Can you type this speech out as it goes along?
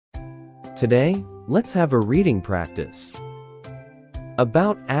Today, let's have a reading practice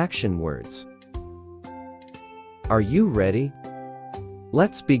about action words. Are you ready?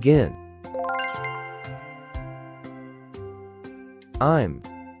 Let's begin. I'm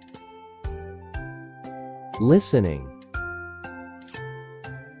listening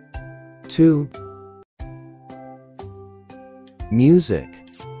to music.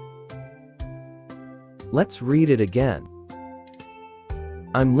 Let's read it again.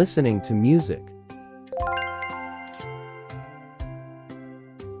 I'm listening to music.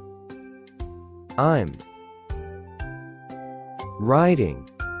 I'm riding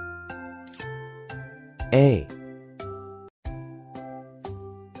a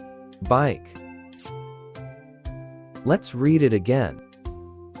bike. Let's read it again.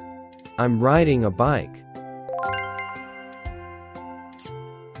 I'm riding a bike.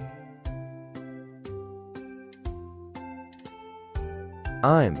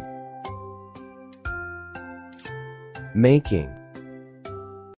 I'm making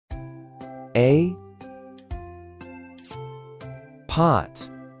a pot.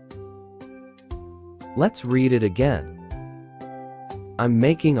 Let's read it again. I'm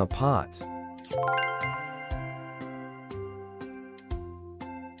making a pot.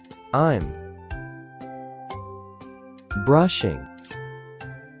 I'm brushing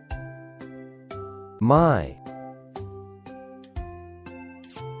my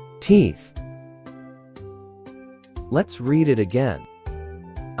teeth. Let's read it again.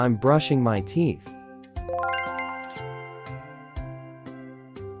 I'm brushing my teeth.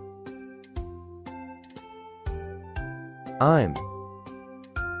 I'm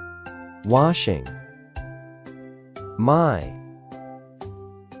washing my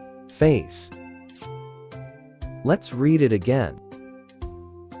face. Let's read it again.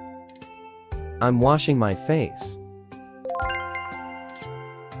 I'm washing my face.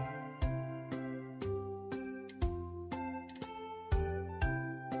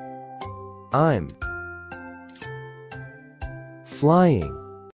 I'm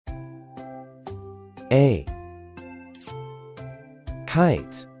flying a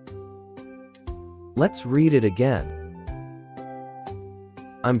kite. Let's read it again.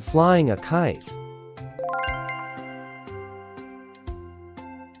 I'm flying a kite.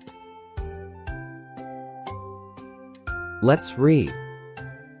 Let's read.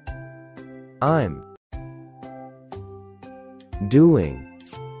 I'm doing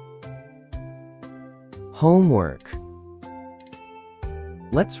homework.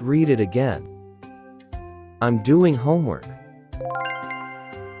 Let's read it again. I'm doing homework.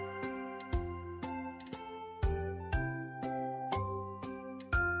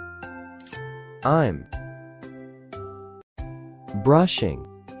 I'm brushing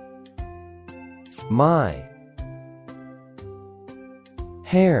my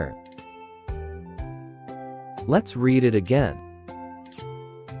hair. Let's read it again.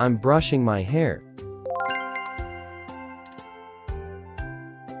 I'm brushing my hair.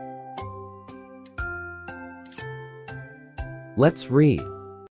 Let's read.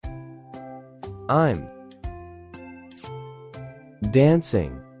 I'm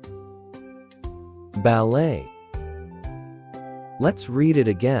dancing ballet. Let's read it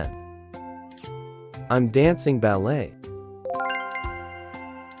again. I'm dancing ballet.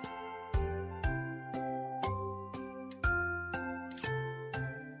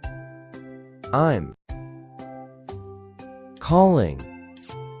 I'm calling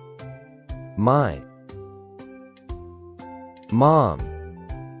my mom.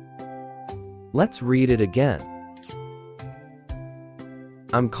 Let's read it again.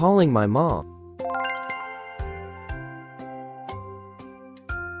 I'm calling my mom.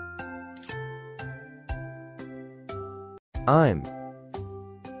 I'm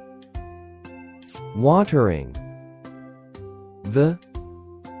watering the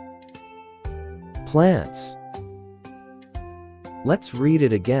plants. Let's read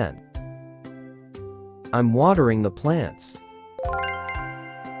it again. I'm watering the plants.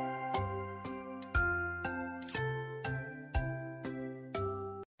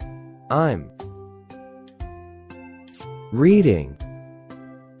 I'm reading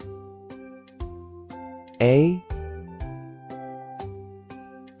a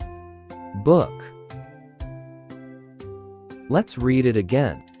book. Let's read it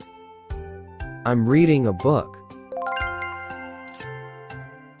again. I'm reading a book.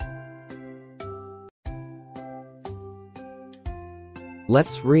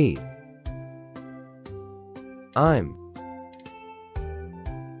 Let's read. I'm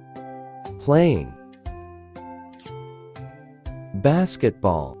playing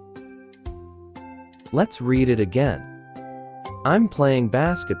basketball. Let's read it again. I'm playing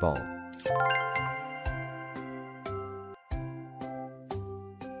basketball.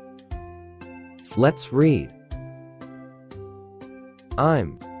 Let's read.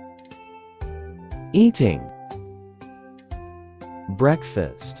 I'm eating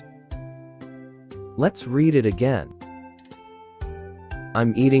breakfast. Let's read it again.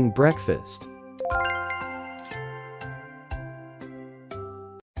 I'm eating breakfast.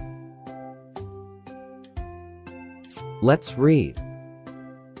 Let's read.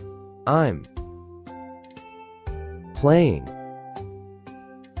 I'm playing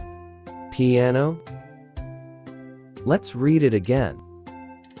piano. Let's read it again.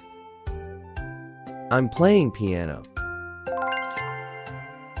 I'm playing piano.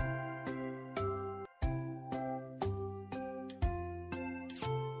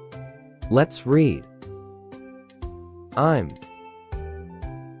 Let's read. I'm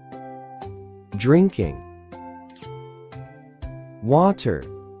drinking water.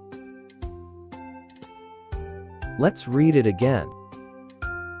 Let's read it again.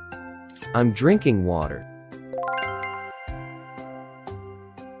 I'm drinking water.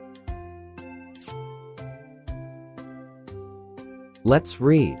 Let's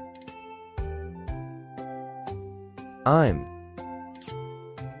read. I'm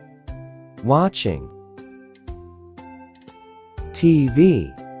watching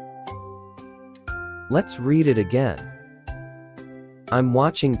TV. Let's read it again. I'm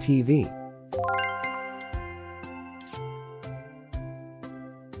watching TV.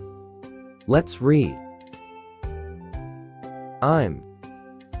 Let's read. I'm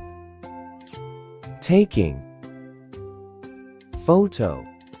taking photo.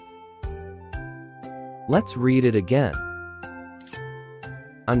 Let's read it again.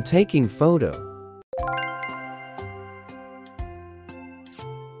 I'm taking photo.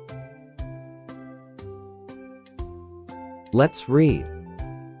 Let's read.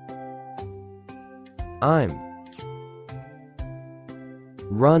 I'm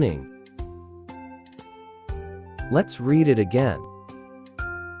running. Let's read it again.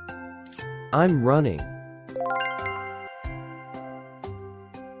 I'm running.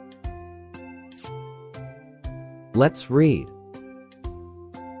 Let's read.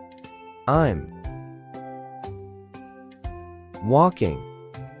 I'm walking.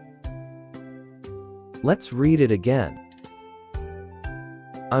 Let's read it again.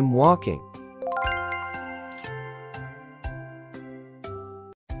 I'm walking.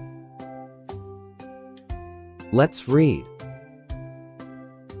 Let's read.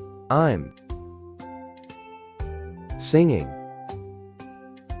 I'm singing.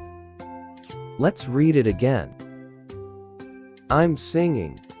 Let's read it again. I'm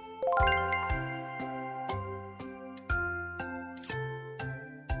singing.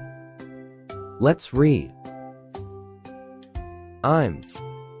 Let's read. I'm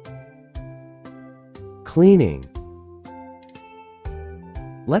cleaning.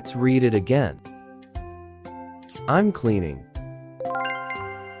 Let's read it again. I'm cleaning.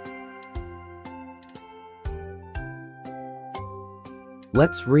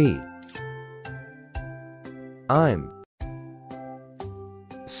 Let's read. I'm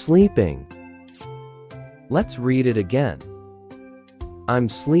sleeping. Let's read it again. I'm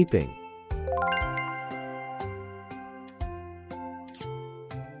sleeping.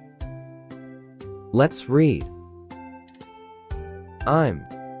 Let's read. I'm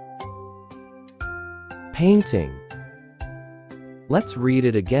painting. Let's read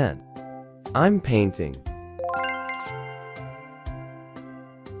it again. I'm painting.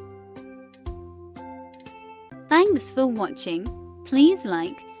 Thanks for watching. Please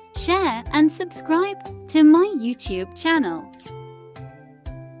like, share and subscribe to my YouTube channel.